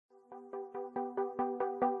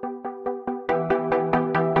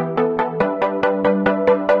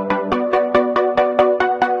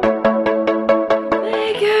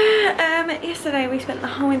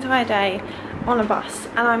entire day on a bus,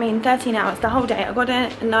 and I mean 13 hours, the whole day. I got in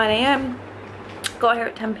at 9 AM, got here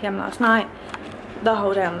at 10 PM last night, the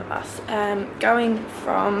whole day on the bus, going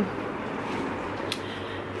from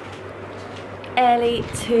Airlie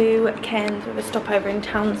to Cairns with a stopover in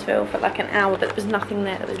Townsville for like an hour, but there was nothing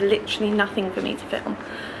there. There was literally nothing for me to film.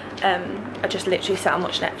 I just literally sat and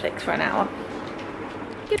watched Netflix for an hour.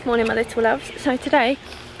 Good morning, my little loves. So today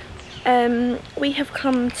we have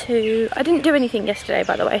come to, I didn't do anything yesterday,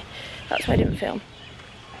 by the way, that's why I didn't film.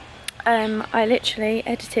 I literally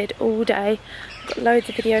edited all day, got loads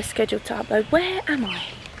of videos scheduled to upload. Where am I?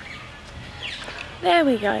 There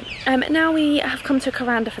we go. Now we have come to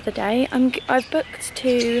Kuranda for the day. I've booked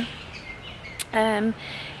to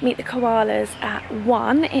meet the koalas at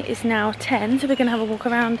 1. It is now 10, so we're gonna have a walk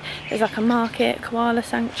around. There's like a market, koala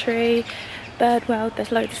sanctuary, bird world,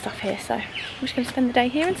 there's loads of stuff here, so I'm just gonna spend the day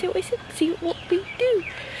here and see what we do.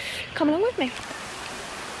 Come along with me.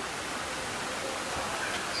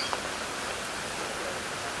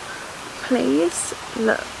 Please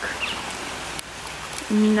look.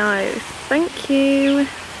 No, thank you.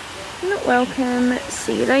 Not welcome.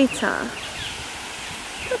 See you later.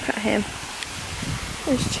 Look at him.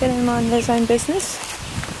 He's chilling, minding his own business.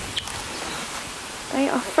 They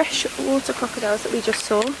are freshwater crocodiles that we just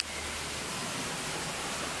saw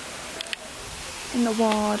in the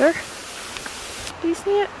water. Do you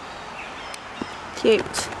see it?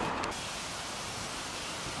 Cute.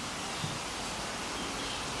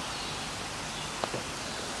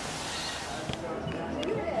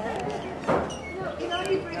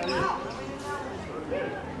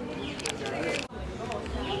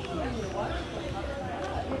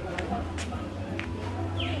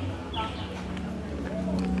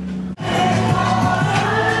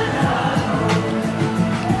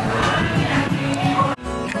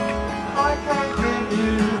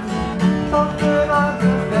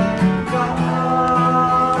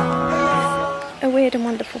 And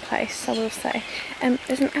wonderful place, I will say.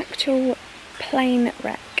 There's an actual plane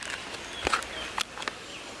wreck.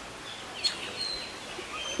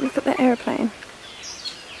 Look at the aeroplane.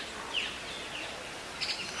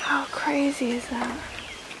 How crazy is that?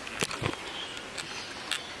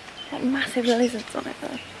 Like massive lizards on it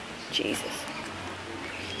though. Jesus.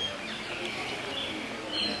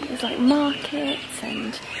 There's like markets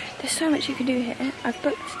and there's so much you can do here. I've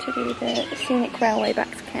booked to do the scenic railway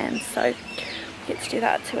back to Cairns, so get to do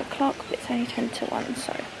that at 2 o'clock, but it's only 10 to 1,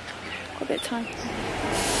 so got a bit of time.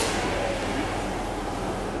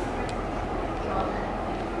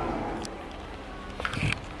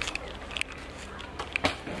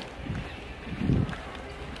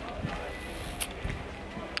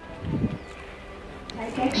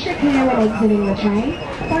 Take extra care when exiting the train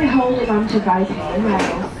by holding onto both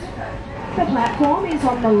handrails. The platform is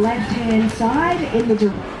on the left-hand side in the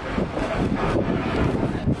direction.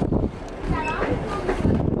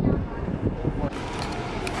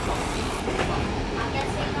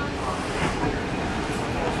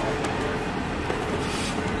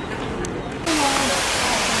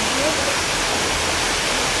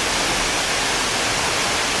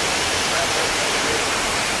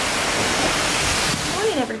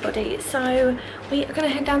 So we are going to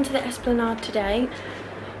head down to the Esplanade today.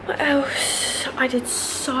 What else? I did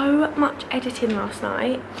so much editing last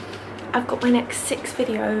night. I've got my next 6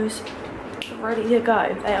 videos ready to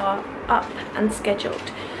go. They are up and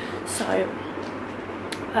scheduled, so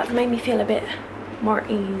that made me feel a bit more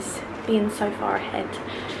at ease being so far ahead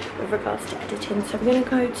with regards to editing. So we're going to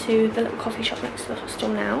go to the little coffee shop next to the hostel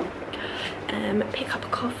now, pick up a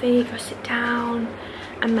coffee, go sit down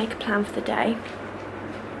and make a plan for the day.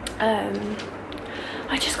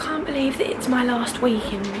 I just can't believe that it's my last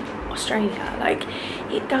week in Australia. Like,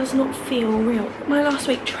 it does not feel real. My last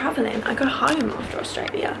week travelling, I go home after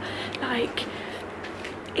Australia. Like,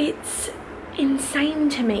 it's insane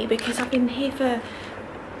to me because I've been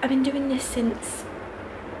doing this since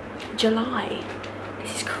July.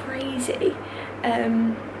 This is crazy.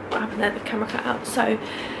 What happened there? The camera cut out. So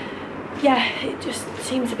yeah, it just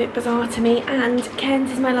seems a bit bizarre to me. And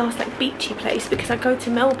Cairns is my last like beachy place because I go to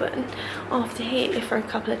Melbourne after here for a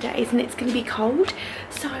couple of days and it's going to be cold.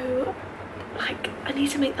 So like I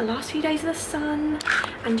need to make the last few days of the sun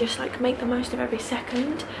and just like make the most of every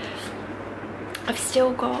second. I've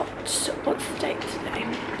still got, what's the date today?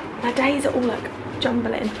 My days are all like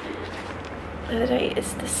jumbling. The date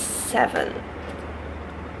is the 7th.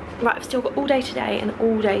 Right, I've still got all day today and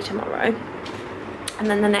all day tomorrow. And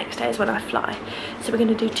then the next day is when I fly. So we're going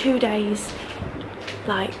to do 2 days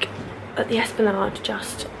like at the Esplanade,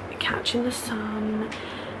 just catching the sun.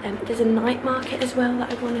 There's a night market as well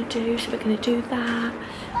that I want to do, so we're going to do that.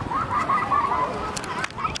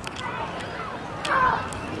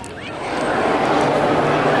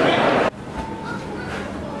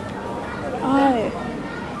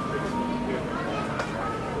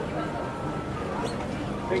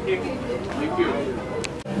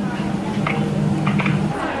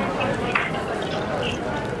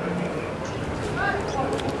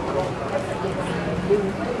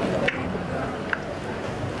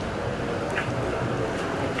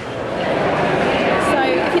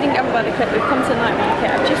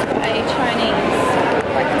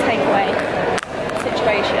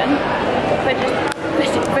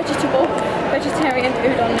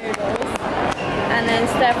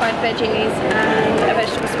 veggies and a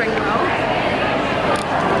vegetable spring roll.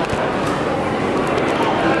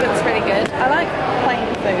 It looks really good. I like plain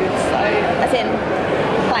food, so as in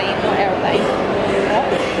plain, not aeroplane.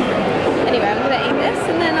 Anyway, I'm gonna eat this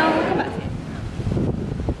and then I'll come back to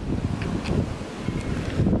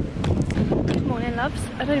you. Good morning, loves.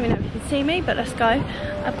 I don't even know if you can see me, but let's go.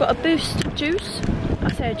 I've got a Boost juice.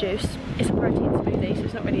 I say a juice. It's a protein smoothie, so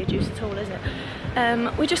it's not really a juice at all, is it?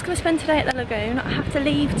 We're just going to spend today at the lagoon. I have to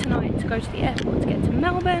leave tonight to go to the airport to get to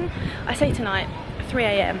Melbourne. I say tonight, 3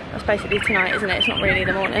 AM. That's basically tonight, isn't it? It's not really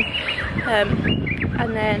the morning.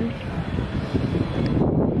 And then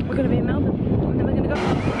we're going to be in Melbourne, and then we're going to go.